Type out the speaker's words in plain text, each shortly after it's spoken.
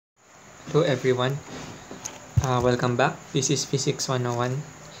Hello everyone, welcome back. This is Physics 101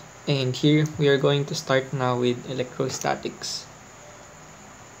 and here we are going to start now with electrostatics.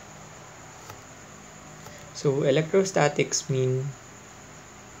 So electrostatics mean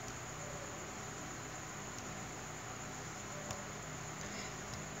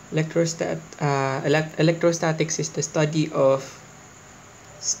electrostatics is the study of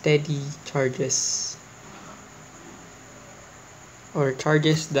steady charges or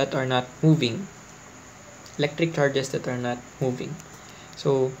charges that are not moving. Electric charges that are not moving.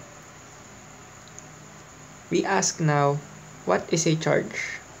 So we ask now, what is a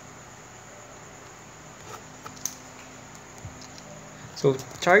charge? So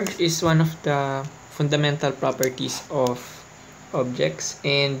charge is one of the fundamental properties of objects,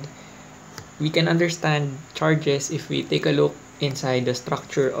 and we can understand charges if we take a look inside the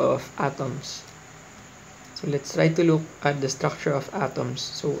structure of atoms. So let's try to look at the structure of atoms.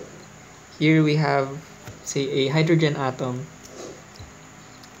 So here we have, say, a hydrogen atom,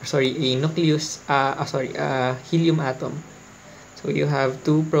 a nucleus, helium atom. So you have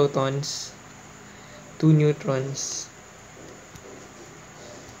 2 protons, 2 neutrons,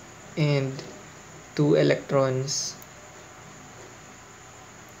 and 2 electrons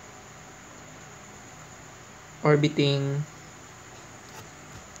orbiting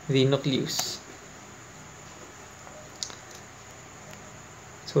the nucleus.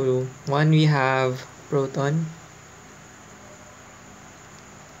 So one, we have proton,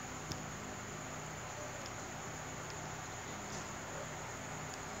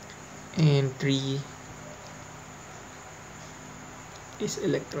 and 3 is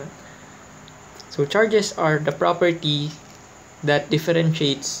electron. So charges are the property that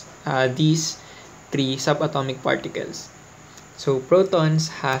differentiates these 3 subatomic particles. So protons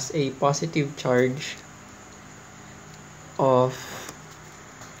has a positive charge of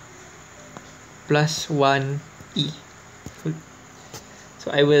 +1 E.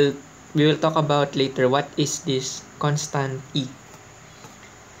 So we will talk about later what is this constant E.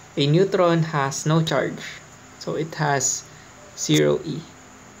 A neutron has no charge, so it has 0 E,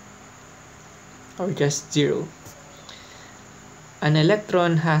 or just 0. An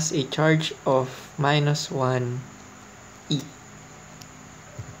electron has a charge of -1 E.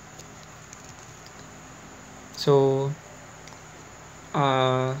 So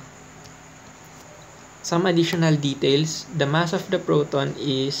some additional details. The mass of the proton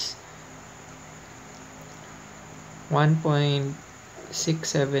is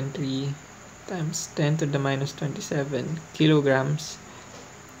 1.673 times 10 to the minus 27 kilograms.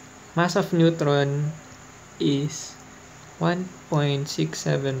 Mass of neutron is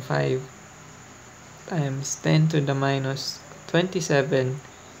 1.675 times 10 to the minus 27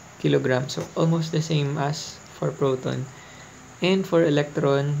 kilograms. So almost the same as for proton. And for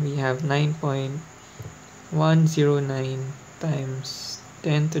electron, we have 9.109 times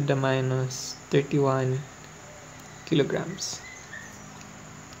 10 to the minus 31 kilograms.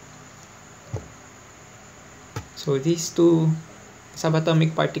 So these 2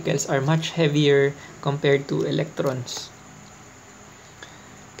 subatomic particles are much heavier compared to electrons.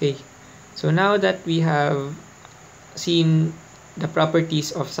 Okay, so now that we have seen the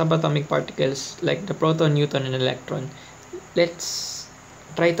properties of subatomic particles like the proton, neutron, and electron, let's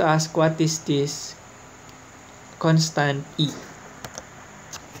try to ask what is this constant E.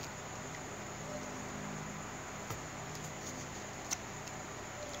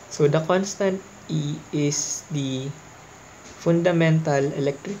 So the constant E is the fundamental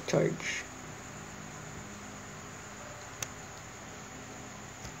electric charge.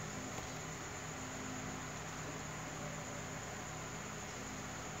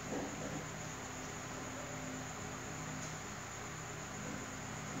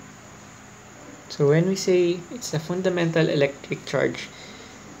 So when we say it's a fundamental electric charge,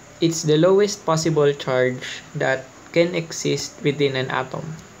 it's the lowest possible charge that can exist within an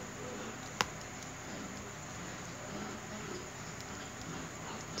atom.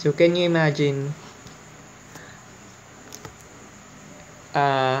 So can you imagine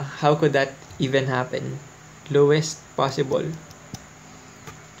how could that even happen? Lowest possible.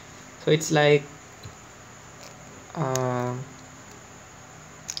 So it's like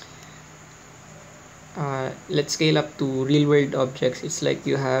let's scale up to real world objects. It's like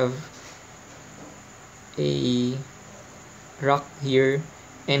you have a rock here,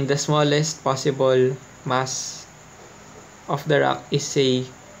 and the smallest possible mass of the rock is, say,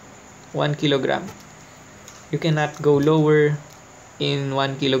 1 kilogram. You cannot go lower in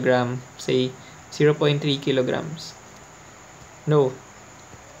 1 kilogram, say 0.3 kilograms. No,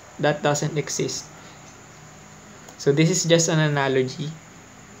 that doesn't exist. So this is just an analogy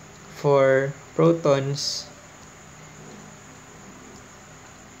for protons,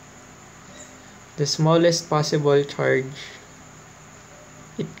 the smallest possible charge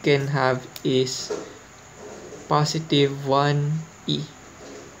it can have is positive 1 E.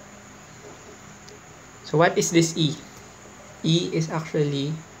 So what is this E? E is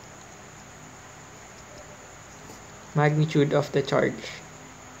actually magnitude of the charge.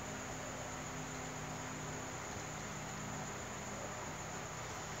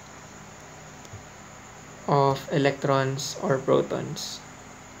 Of electrons or protons.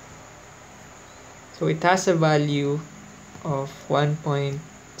 So it has a value of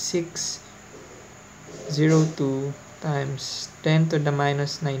 1.602 times 10 to the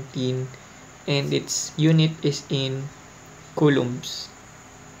minus 19, and its unit is in coulombs,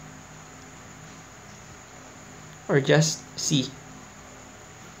 or just C.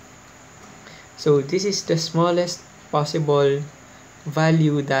 So this is the smallest possible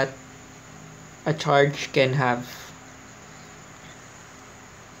value that a charge can have.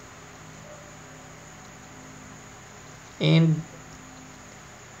 And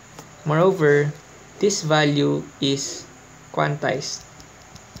moreover, this value is quantized.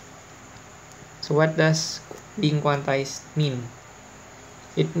 So what does being quantized mean?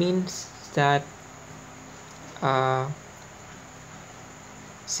 It means that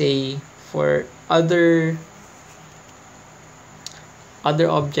say for other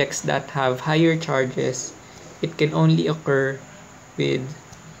objects that have higher charges, it can only occur with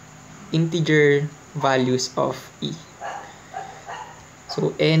integer values of E.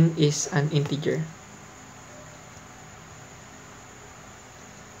 So n is an integer.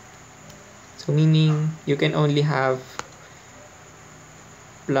 So meaning you can only have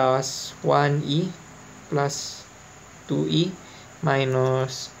plus 1E plus 2E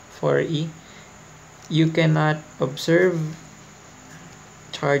minus 4E. You cannot observe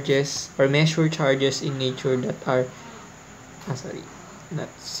charges or measure charges in nature that are not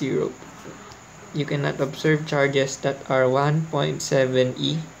 0. You cannot observe charges that are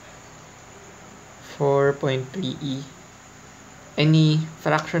 1.7E, 4.3E. Any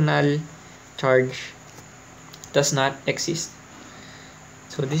fractional charge does not exist.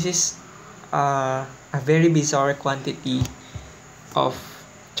 So this is a very bizarre quantity of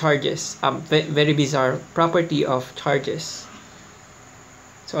charges, a very bizarre property of charges.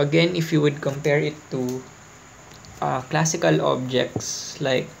 So again, if you would compare it to classical objects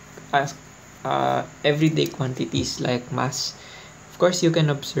like everyday quantities like mass, of course you can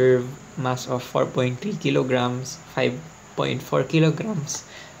observe mass of 4.3 kilograms, 5.4 kilograms,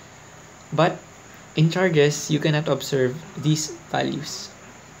 but in charges you cannot observe these values.